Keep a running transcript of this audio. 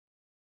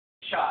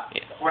shot.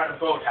 Yeah. We're at a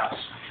boathouse.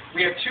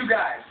 We have two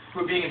guys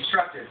who are being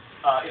instructed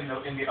in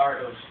the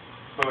art of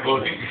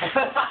boating.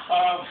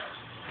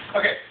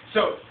 Okay,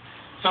 so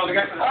the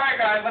guy says, "All right,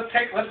 guys, let's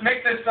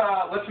make this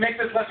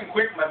lesson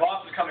quick. My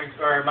boss is coming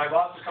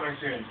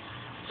soon."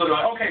 So they're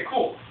like, "Okay,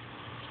 cool."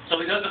 So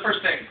he does the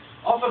first thing.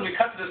 All of a sudden, we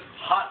cut to this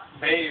hot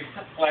babe,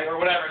 or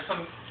whatever,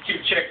 some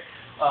cute chick,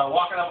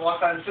 walking up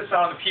alongside and sits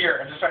down on the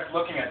pier and just starts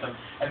looking at them.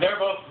 And they're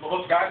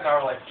both guys now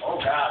are like, "Oh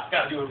God,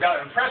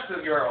 gotta impress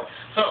this girl."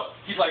 So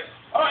he's like,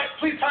 "All right,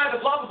 please tie the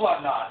blah blah blah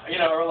knot,"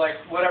 or like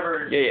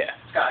whatever. Yeah.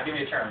 Scott, give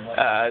me a term.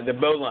 Like, The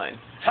bow line.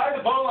 tie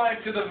the bow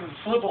line to the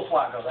flibble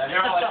flaggle. And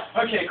they're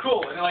like, "Okay,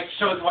 cool." And then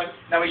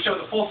now he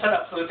shows the full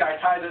setup. So this guy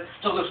ties it,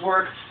 does this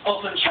work, all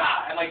of a sudden,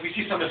 cha, and like we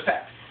see some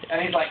effect.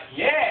 And he's like,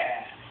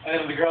 "Yeah." And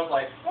then the girl's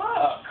like,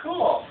 "Oh,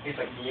 cool." He's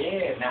like,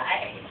 "Yeah,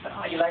 nice.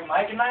 Oh, you like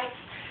Mike and Mike?"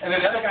 And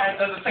then the other guy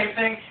does the same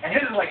thing, and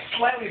his is like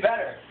slightly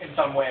better in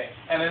some way.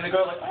 And then the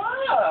girl's like,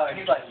 "Oh," and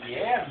he's like,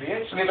 "Yeah,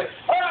 bitch." And he's like,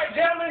 "All right,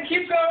 gentlemen,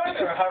 keep going,"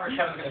 or however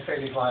Kevin's gonna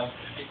say these lines.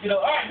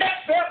 "All right,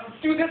 next step,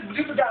 let's do this,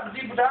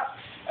 da-da-da-da-da."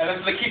 And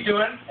then they keep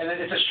doing, and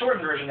then it's a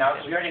shortened version now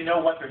because we already know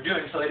what they're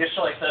doing. So they just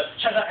show like the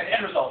cha-cha and the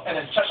end result, and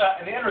then cha-cha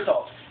and the end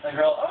result. And the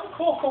girl, "Oh,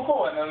 cool, cool,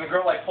 cool." And then the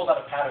girl like pulls out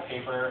a pad of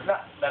paper.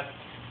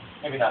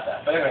 Maybe not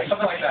that, but anyway,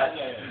 something like that.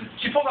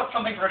 She pulled out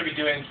something for her to be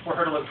doing, for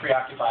her to look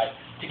preoccupied,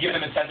 to give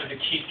them incentive to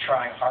keep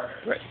trying harder,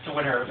 to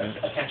win her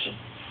attention.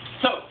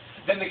 So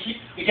then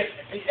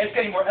it's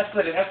getting more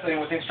escalated,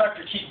 with the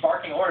instructor keep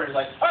barking orders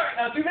like, "All right,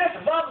 now do this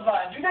and blah blah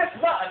blah, and do this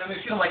and blah," and then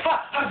we see them like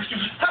ha ha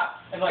ha,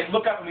 and like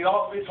look up, and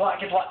gets a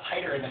lot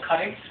tighter in the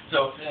cutting.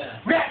 So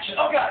reaction,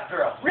 oh God,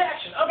 girl,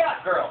 reaction, oh God,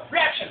 girl,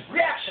 reaction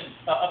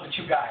of the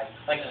two guys,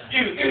 like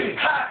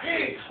ha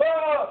he,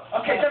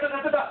 oh, okay, da da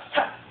da da da,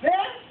 ha,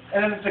 then.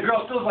 And then the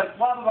girl still's like,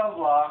 blah, blah,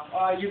 blah,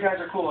 blah. You guys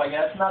are cool, I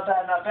guess. Not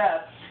bad, not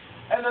bad.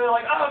 And then they're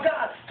like, "Oh,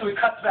 God." So he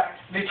cuts back,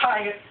 and they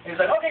tie it, and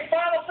he's like, "Okay,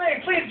 final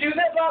thing. Please do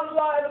that, blah, blah,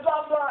 blah, and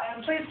blah, blah,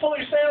 and please pull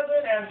your sails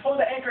in and pull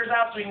the anchors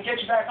out so we can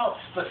get you back home."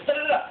 So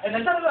da-da-da, and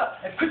then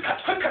da-da-da, and quick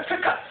cut.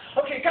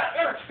 Okay, got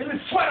it. And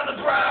then sweat on the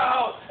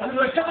brow. And then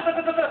like,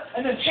 da-da-da-da-da,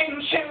 and then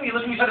ching, we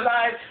look in each other's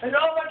eyes, and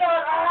oh, my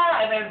God,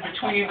 ah. And then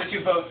between the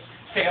two boats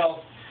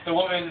sails the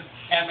woman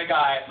and the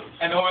guy,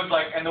 and the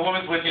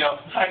woman's with,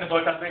 tying the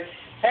boat up there.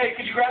 "Hey,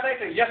 could you grab that?"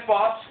 Say, "Yes,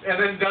 boss." And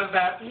then does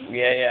that.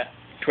 Yeah.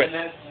 Twist.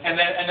 And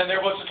then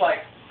they're both just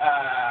like,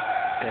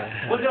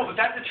 Well, no, but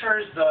that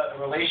deters the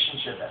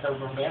relationship, the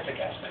romantic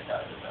aspect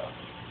out of it, though.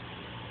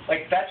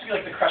 Like that should be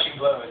like the crushing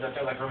blow, is that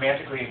they're like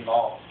romantically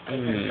involved, the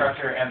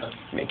instructor and the.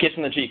 Kiss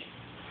on the cheek.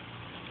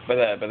 By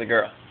the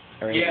girl.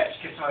 Yeah,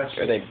 she kissed him on the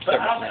cheek.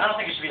 But I don't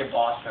think it should be a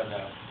boss, though.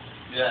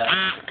 Yeah.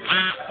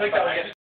 I think that would get